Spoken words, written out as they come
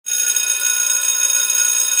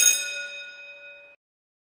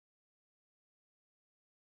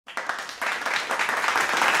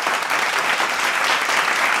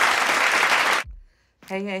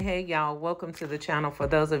Hey, y'all. Welcome to the channel. For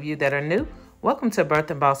those of you that are new, welcome to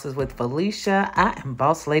Birthing Bosses with Felicia. I am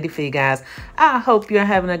Boss Lady Fee, guys. I hope you're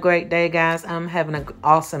having a great day, guys. I'm having an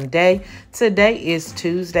awesome day. Today is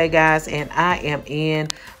Tuesday, guys, and I am in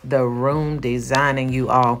the room designing, you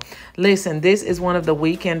all. Listen, this is one of the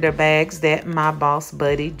weekender bags that my boss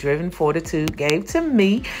buddy, Driven Fortitude, gave to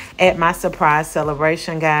me at my surprise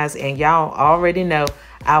celebration, guys, and y'all already know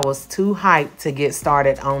I was too hyped to get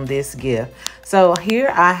started on this gift. So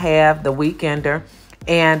here I have the weekender,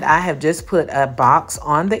 and I have just put a box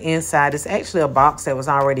on the inside. It's actually a box that was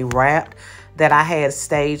already wrapped that I had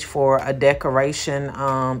staged for a decoration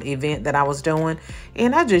event that I was doing.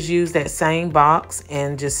 And I just used that same box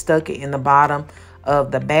and just stuck it in the bottom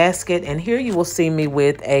of the basket. And here you will see me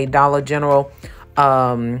with a Dollar General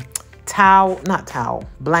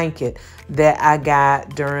blanket that I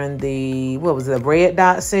got during the, red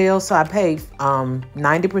dot sale. So I paid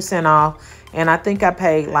 90% off. And I think I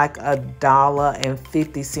paid like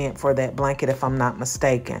 $1.50 for that blanket, if I'm not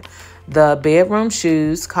mistaken. The bedroom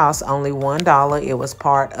shoes cost only $1. It was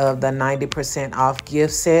part of the 90% off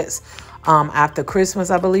gift sets after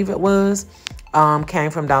Christmas, I believe it was.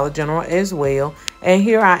 Came from Dollar General as well. And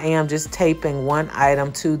here I am just taping one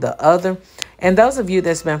item to the other. And those of you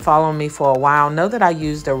that's been following me for a while know that I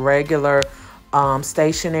used a regular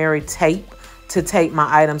stationary tape to tape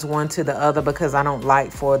my items one to the other because I don't like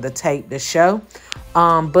for the tape to show.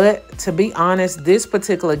 But to be honest, this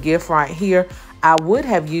particular gift right here, I would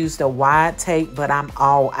have used a wide tape, but I'm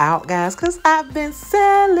all out, guys, because I've been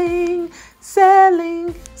selling. I've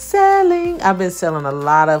been selling a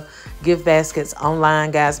lot of gift baskets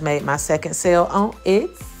online, guys. Made my second sale on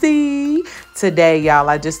Etsy today, y'all.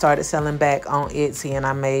 I just started selling back on Etsy, and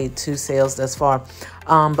I made 2 sales thus far.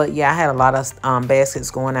 But yeah, I had a lot of baskets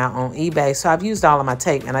going out on eBay, so I've used all of my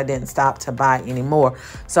tape, and I didn't stop to buy anymore.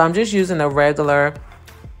 So I'm just using a regular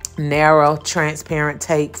narrow transparent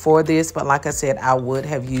tape for this, but like I said, I would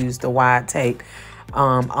have used the wide tape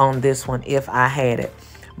on this one if I had it.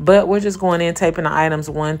 But we're just going in, taping the items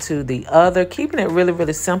one to the other, keeping it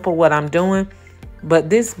really simple what I'm doing. But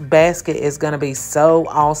this basket is going to be so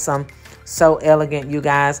awesome, so elegant, you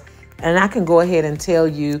guys. And I can go ahead and tell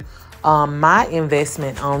you my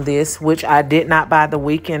investment on this, which I did not buy the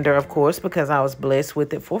weekender, of course, because I was blessed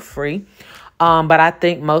with it for free. But I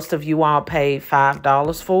think most of you all paid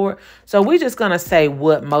 $5 for it. So we're just going to say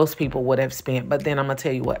what most people would have spent. But then I'm going to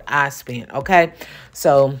tell you what I spent, okay?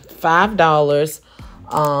 So $5,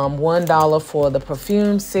 $1 for the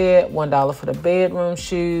perfume set, $1 for the bedroom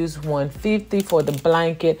shoes, $1.50 for the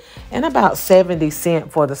blanket, and about 70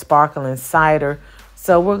 cents for the sparkling cider.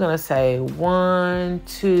 So we're going to say $1,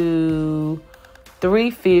 $2,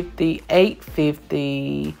 $3.50,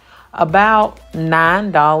 $8.50, about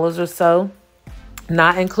 $9 or so.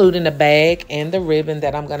 Not including the bag and the ribbon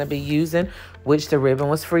that I'm going to be using, which the ribbon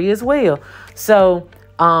was free as well. So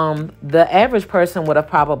the average person would have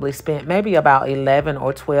probably spent maybe about $11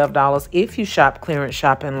 or $12 if you shop clearance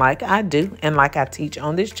shopping like I do and like I teach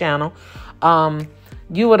on this channel.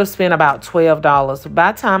 You would have spent about $12.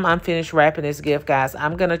 By the time I'm finished wrapping this gift, guys,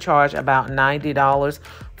 I'm going to charge about $90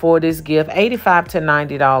 for this gift, $85 to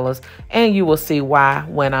 $90, and you will see why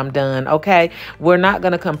when I'm done, okay? We're not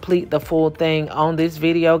going to complete the full thing on this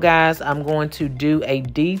video, guys. I'm going to do a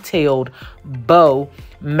detailed bow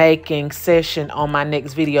making session on my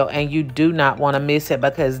next video, and you do not want to miss it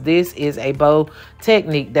because this is a bow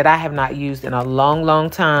technique that I have not used in a long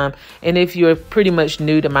time. And if you're pretty much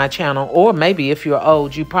new to my channel, or maybe if you're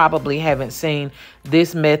old, you probably haven't seen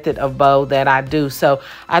this method of bow that I do. So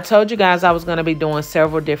I told you guys I was going to be doing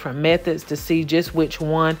several different methods to see just which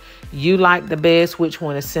one you like the best, which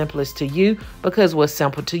one is simplest to you, because what's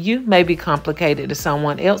simple to you may be complicated to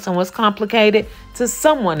someone else, and what's complicated to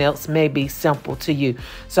someone else may be simple to you.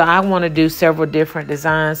 So I want to do several different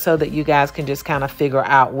designs so that you guys can just kind of figure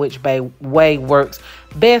out which way works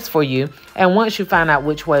best for you. And once you find out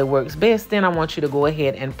which way works best, then I want you to go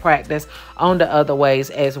ahead and practice on the other ways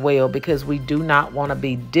as well, because we do not want to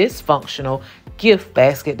be dysfunctional gift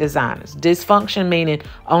basket designers. Dysfunction meaning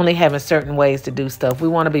only having certain ways to do stuff. We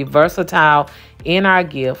want to be versatile in our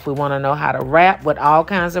gift. We want to know how to wrap with all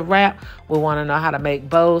kinds of wrap. We want to know how to make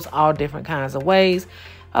bows all different kinds of ways.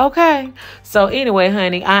 Okay, so anyway,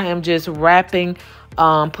 honey, I am just wrapping,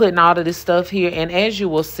 putting all of this stuff here. And as you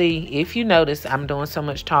will see, if you notice, I'm doing so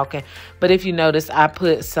much talking, but if you notice, I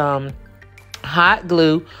put some hot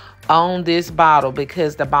glue on this bottle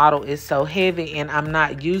because the bottle is so heavy, and I'm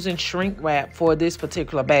not using shrink wrap for this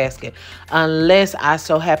particular basket unless I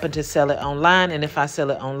so happen to sell it online. And if I sell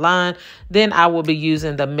it online, then I will be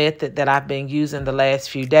using the method that I've been using the last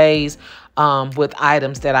few days with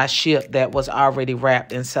items that I shipped that was already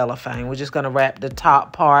wrapped in cellophane. We're just going to wrap the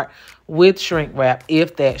top part with shrink wrap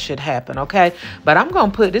if that should happen, okay? But I'm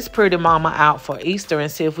going to put this pretty mama out for Easter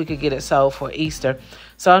and see if we could get it sold for Easter.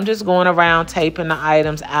 So I'm just going around taping the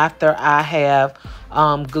items after I have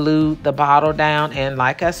glued the bottle down. And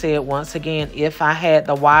like I said, once again, if I had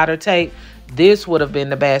the wider tape, this would have been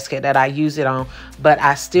the basket that I use it on, but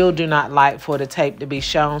I still do not like for the tape to be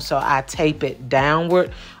shown, so I tape it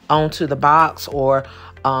downward onto the box, or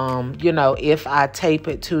you know, if I tape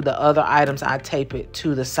it to the other items, I tape it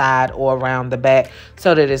to the side or around the back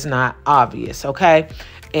so that it's not obvious, okay?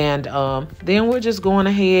 And then we're just going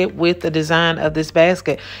ahead with the design of this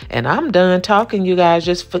basket. And I'm done talking, you guys.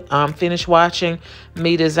 Just finish watching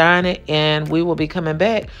me design it, and we will be coming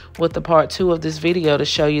back with the part 2 of this video to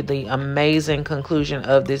show you the amazing conclusion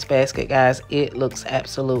of this basket, guys. It looks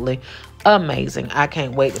absolutely amazing. I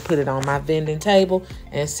can't wait to put it on my vending table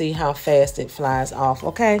and see how fast it flies off,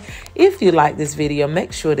 okay? If you like this video,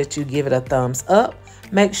 make sure that you give it a thumbs up.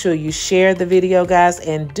 Make sure you share the video, guys,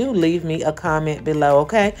 and do leave me a comment below,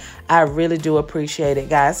 okay? I really do appreciate it,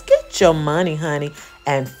 guys. Get your money, honey,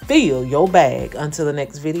 and fill your bag. Until the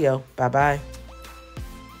next video, bye-bye.